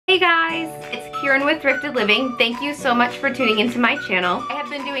guys, it's Kieran with Thrifted Living. Thank you so much for tuning into my channel. I have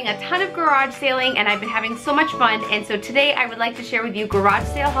been doing a ton of garage sailing and I've been having so much fun, and so today I would like to share with you garage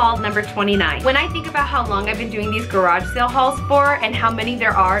sale haul number 29. When I think about how long I've been doing these garage sale hauls for and how many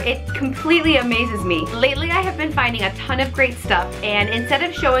there are, it completely amazes me. Lately I have been finding a ton of great stuff, and instead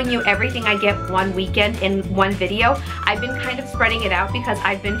of showing you everything I get one weekend in one video, I've been kind of spreading it out because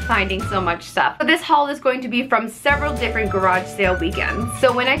I've been finding so much stuff. So this haul is going to be from several different garage sale weekends.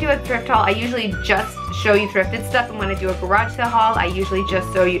 So when I do a thrift haul, I usually just show you thrifted stuff, and when I do a garage sale haul, I usually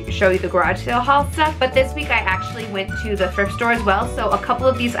just show you the garage sale haul stuff. But this week I actually went to the thrift store as well, so a couple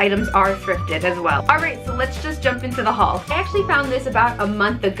of these items are thrifted as well. Alright, so let's just jump into the haul. I actually found this about a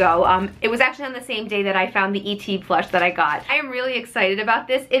month ago. It was actually on the same day that I found the ET plush that I got. I am really excited about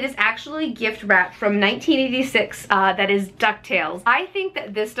this. It is actually gift wrap from 1986 that is DuckTales. I think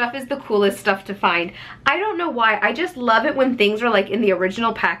that this stuff is the coolest stuff to find. I don't know why, I just love it when things are like in the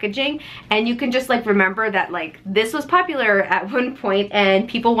original packaging and you can just like remember that like this was popular at one point and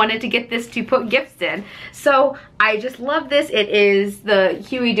people wanted to get this to put gifts in. So I just love this. It is the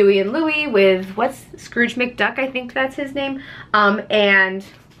Huey, Dewey, and Louie with, what's Scrooge McDuck, I think that's his name. And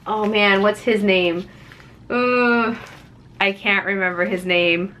oh man, what's his name? I can't remember his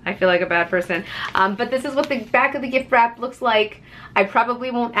name. I feel like a bad person. But this is what the back of the gift wrap looks like. I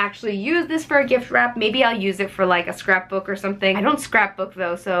probably won't actually use this for a gift wrap. Maybe I'll use it for like a scrapbook or something. I don't scrapbook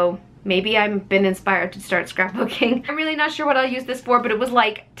though, so maybe I've been inspired to start scrapbooking. I'm really not sure what I'll use this for, but it was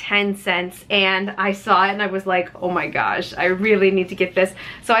like 10 cents and I saw it and I was like, oh my gosh, I really need to get this.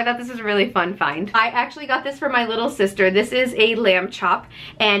 So I thought this was a really fun find. I actually got this for my little sister. This is a lamb chop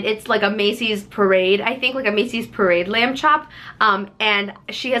and it's like a Macy's parade, I think, like a Macy's parade lamb chop. And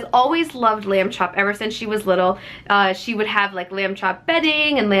she has always loved lamb chop ever since she was little. She would have like lamb chop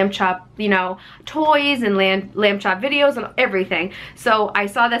bedding and lamb chop, you know, toys and lamb chop videos and everything. So I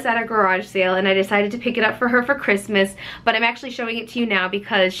saw this at a garage sale and I decided to pick it up for her for Christmas, but I'm actually showing it to you now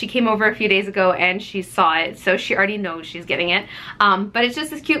because she came over a few days ago and she saw it, so she already knows she's getting it. But it's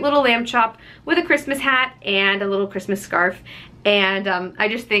just this cute little lamb chop with a Christmas hat and a little Christmas scarf. And I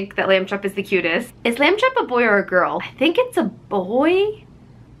just think that lamb chop is the cutest. Is lamb chop a boy or a girl? I think it's a boy.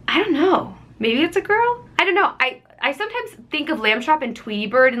 I don't know. Maybe it's a girl? I don't know. I sometimes think of lamb chop and Tweety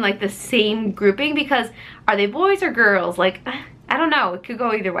Bird in like the same grouping because are they boys or girls? Like, I don't know, it could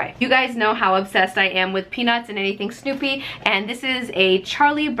go either way. You guys know how obsessed I am with peanuts and anything Snoopy, and this is a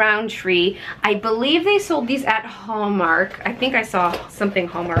Charlie Brown tree. I believe they sold these at Hallmark. I think I saw something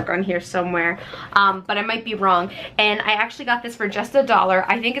Hallmark on here somewhere, but I might be wrong. And I actually got this for just $1.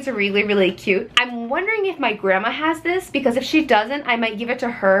 I think it's a really, really cute. I'm wondering if my grandma has this, because if she doesn't, I might give it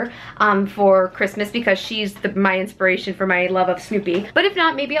to her for Christmas because she's my inspiration for my love of Snoopy. But if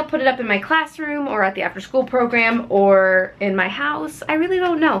not, maybe I'll put it up in my classroom or at the after school program or in my house. I really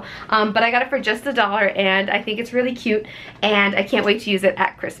don't know, but I got it for just $1 and I think it's really cute and I can't wait to use it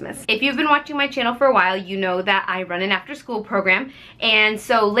at Christmas. If you've been watching my channel for a while, you know that I run an after school program, and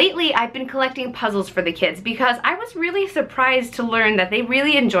so lately I've been collecting puzzles for the kids because I was really surprised to learn that they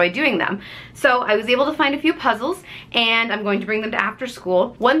really enjoy doing them. So I was able to find a few puzzles and I'm going to bring them to after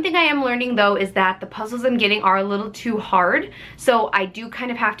school. One thing I am learning though is that the puzzles I'm getting are a little too hard, so I do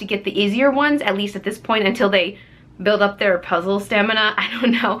kind of have to get the easier ones, at least at this point, until they build up their puzzle stamina. I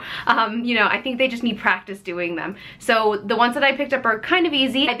don't know. You know, I think they just need practice doing them. So the ones that I picked up are kind of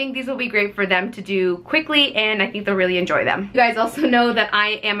easy. I think these will be great for them to do quickly and I think they'll really enjoy them. You guys also know that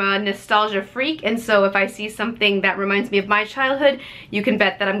I am a nostalgia freak, and so if I see something that reminds me of my childhood, you can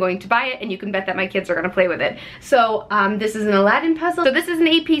bet that I'm going to buy it and you can bet that my kids are going to play with it. So this is an Aladdin puzzle. So this is an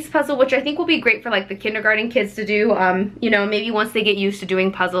 8-piece puzzle, which I think will be great for like the kindergarten kids to do. You know, maybe once they get used to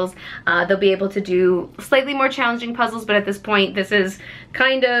doing puzzles, they'll be able to do slightly more challenging puzzles, but at this point this is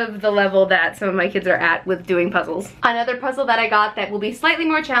kind of the level that some of my kids are at with doing puzzles. Another puzzle that I got that will be slightly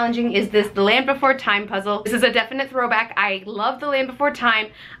more challenging is this The Land Before Time puzzle. This is a definite throwback. I love The Land Before Time.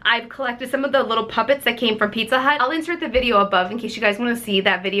 I've collected some of the little puppets that came from Pizza Hut. I'll insert the video above in case you guys want to see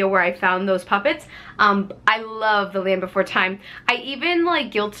that video where I found those puppets. I love The Land Before Time. I even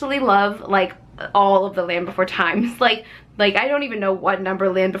like guiltily love like all of the Land Before Times. Like I don't even know what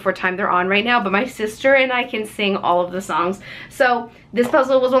number Land Before Time they're on right now, but my sister and I can sing all of the songs. So this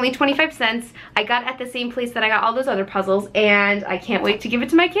puzzle was only 25 cents. I got it at the same place that I got all those other puzzles, and I can't wait to give it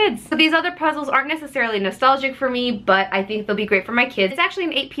to my kids. So these other puzzles aren't necessarily nostalgic for me, but I think they'll be great for my kids. It's actually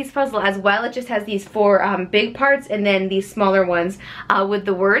an 8-piece puzzle as well. It just has these 4 big parts and then these smaller ones with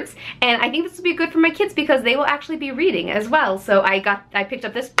the words. And I think this will be good for my kids because they will actually be reading as well. So I picked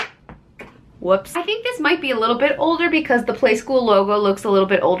up this. Whoops. I think this might be a little bit older because the Play School logo looks a little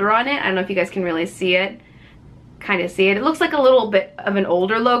bit older on it. I don't know if you guys can really see it. kind of see it. It looks like a little bit of an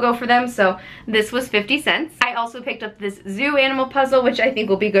older logo for them, so this was 50 cents. I also picked up this zoo animal puzzle, which I think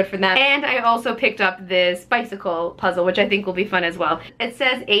will be good for them. And I also picked up this bicycle puzzle, which I think will be fun as well. It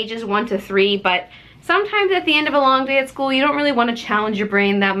says ages 1 to 3, but sometimes at the end of a long day at school, you don't really want to challenge your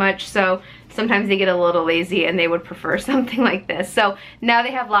brain that much, so sometimes they get a little lazy and they would prefer something like this. So now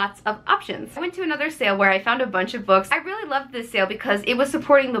they have lots of options. I went to another sale where I found a bunch of books. I really loved this sale because it was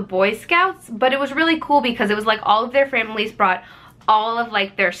supporting the Boy Scouts, but it was really cool because it was like all of their families brought all of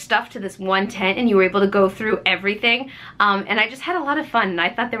like their stuff to this one tent and you were able to go through everything, and I just had a lot of fun and I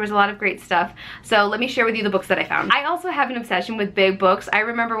thought there was a lot of great stuff. So let me share with you the books that I found. I also have an obsession with big books. I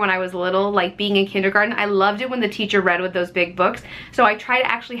remember when I was little, like being in kindergarten, I loved it when the teacher read with those big books, so I try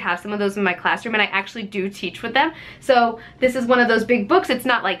to actually have some of those in my classroom, and I actually do teach with them. So this is one of those big books. It's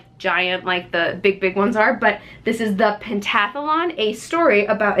not like giant like the big ones are, but this is the Pentathlon, a story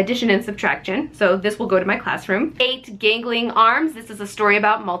about addition and subtraction. So this will go to my classroom. 8 Gangling Arms. This is a story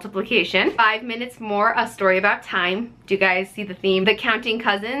about multiplication. 5 Minutes More, a story about time. Do you guys see the theme? The Counting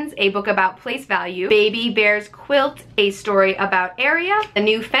Cousins, a book about place value. Baby Bear's Quilt, a story about area. The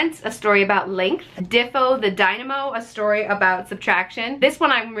New Fence, a story about length. Diffo the Dynamo, a story about subtraction. This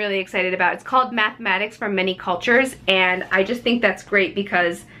one I'm really excited about. It's called Mathematics from Many Cultures, and I just think that's great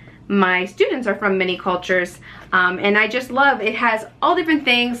because my students are from many cultures, and I just love, it has all different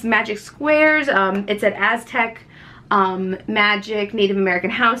things, magic squares, it's at Aztec, magic, Native American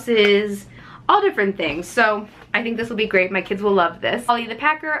houses, all different things. So I think this will be great. My kids will love this. Ollie the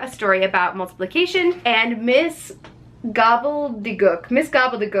Packer, a story about multiplication. And Miss Gobbledygook,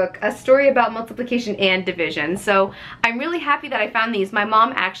 a story about multiplication and division. So I'm really happy that I found these. My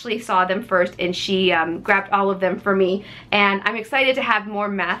mom actually saw them first and she grabbed all of them for me, and I'm excited to have more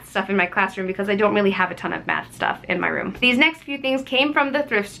math stuff in my classroom because I don't really have a ton of math stuff in my room. These next few things came from the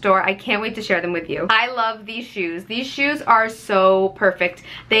thrift store. I can't wait to share them with you. I love these shoes. These shoes are so perfect.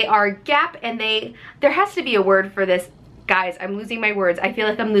 They are Gap, and there has to be a word for this. Guys, I'm losing my words. I feel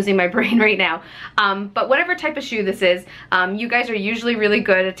like I'm losing my brain right now. But whatever type of shoe this is, you guys are usually really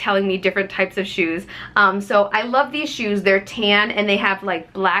good at telling me different types of shoes. So I love these shoes. They're tan and they have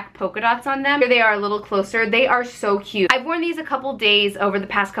like black polka dots on them. Here they are a little closer. They are so cute. I've worn these a couple days over the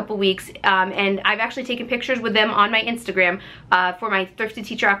past couple weeks, and I've actually taken pictures with them on my Instagram for my Thrifted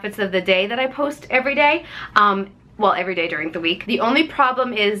Teacher Outfits of the Day that I post every day. Well, every day during the week. The only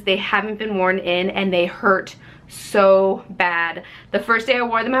problem is they haven't been worn in and they hurt so bad. The first day I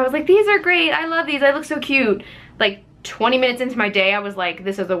wore them, I was like, these are great, I love these, I look so cute. Like 20 minutes into my day, I was like,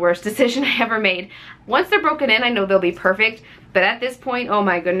 this is the worst decision I ever made. Once they're broken in, I know they'll be perfect, but at this point, oh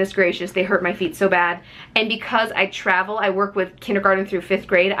my goodness gracious, they hurt my feet so bad. And because I travel, I work with kindergarten through 5th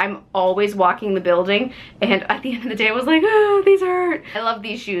grade, I'm always walking the building, and at the end of the day, I was like, oh, these hurt. I love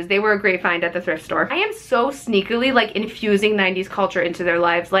these shoes. They were a great find at the thrift store. I am so sneakily like infusing 90s culture into their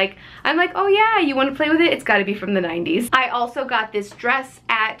lives. Like, I'm like, oh yeah, you want to play with it? It's gotta be from the 90s. I also got this dress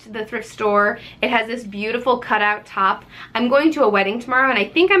at the thrift store. It has this beautiful cutout top. I'm going to a wedding tomorrow, and I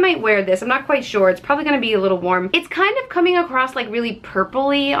think I might wear this. I'm not quite sure. It's probably gonna be a little warm. It's kind of coming across like really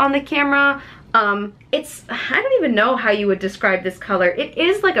purpley on the camera. It's, I don't even know how you would describe this color. It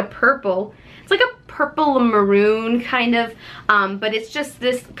is like a purple. It's like a purple maroon kind of, but it's just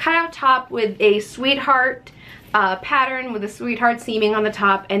this cutout top with a sweetheart pattern with a sweetheart seaming on the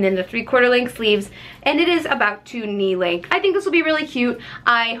top, and then the 3/4 length sleeves, and it is about to knee length. I think this will be really cute.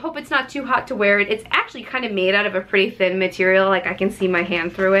 I hope it's not too hot to wear it. It's actually kind of made out of a pretty thin material, like I can see my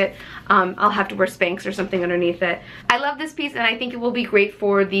hand through it. I'll have to wear Spanx or something underneath it. I love this piece, and I think it will be great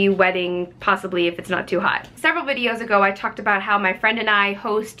for the wedding, possibly if it's not too hot. Several videos ago, I talked about how my friend and I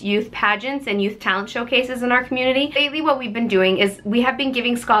host youth pageants and youth talent showcases in our community. Lately, what we've been doing is we have been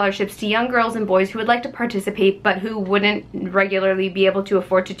giving scholarships to young girls and boys who would like to participate, but who wouldn't regularly be able to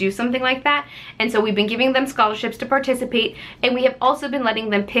afford to do something like that. And so we've been giving them scholarships to participate, and we have also been letting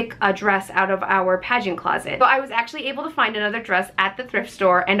them pick a dress out of our pageant closet. So I was actually able to find another dress at the thrift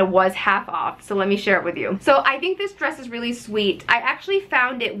store, and it was half off, so let me share it with you. So I think this dress is really sweet. I actually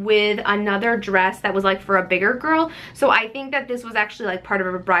found it with another dress that was like for a bigger girl, so I think that this was actually like part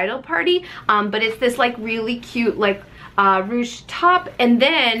of a bridal party, but it's this like really cute like ruche top, and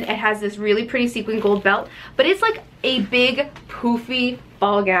then it has this really pretty sequin gold belt, but it's like a big poofy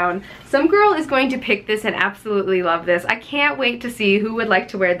ball gown. Some girl is going to pick this and absolutely love this. I can't wait to see who would like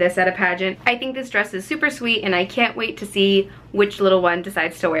to wear this at a pageant. I think this dress is super sweet, and I can't wait to see which little one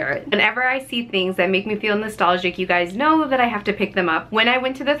decides to wear it. Whenever I see things that make me feel nostalgic, you guys know that I have to pick them up. When I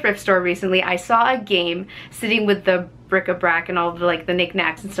went to the thrift store recently, I saw a game sitting with the bric-a-brac and all the like the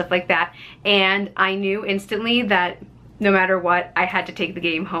knickknacks and stuff like that, and I knew instantly that no matter what, I had to take the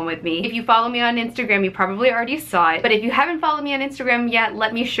game home with me. If you follow me on Instagram, you probably already saw it, but if you haven't followed me on Instagram yet,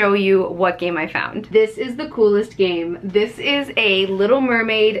 let me show you what game I found. This is the coolest game. This is a Little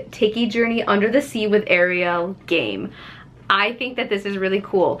Mermaid Tiki Journey Under the Sea with Ariel game. I think that this is really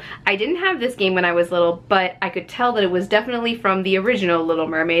cool. I didn't have this game when I was little, but I could tell that it was definitely from the original Little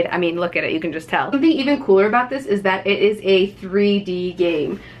Mermaid. I mean, look at it, you can just tell. Something even cooler about this is that it is a 3D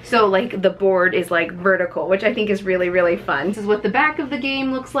game. So like the board is like vertical, which I think is really, really fun. This is what the back of the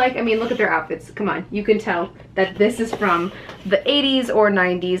game looks like. I mean, look at their outfits. Come on, you can tell that this is from the 80s or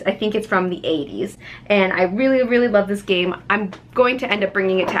 90s. I think it's from the 80s. And I really, really love this game. I'm going to end up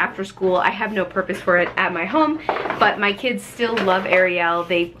bringing it to after school. I have no purpose for it at my home, but my kids still love Ariel.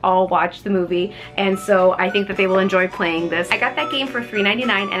 They all watched the movie, and so I think that they will enjoy playing this. I got that game for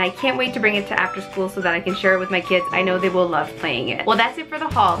 $3.99, and I can't wait to bring it to after school so that I can share it with my kids. I know they will love playing it. Well, that's it for the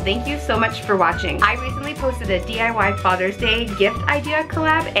haul. Thank you so much for watching. I recently posted a DIY Father's Day gift idea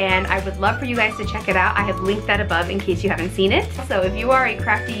collab, and I would love for you guys to check it out. I have linked that above in case you haven't seen it. Also, if you are a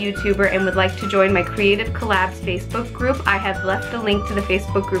crafty YouTuber and would like to join my Creative Collabs Facebook group, I have left a link to the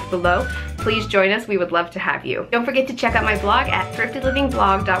Facebook group below. Please join us. We would love to have you. Don't forget to check out my blog at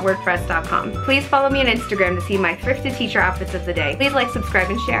thriftedlivingblog.wordpress.com. Please follow me on Instagram to see my thrifted teacher outfits of the day. Please like, subscribe,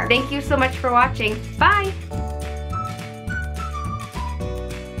 and share. Thank you so much for watching. Bye!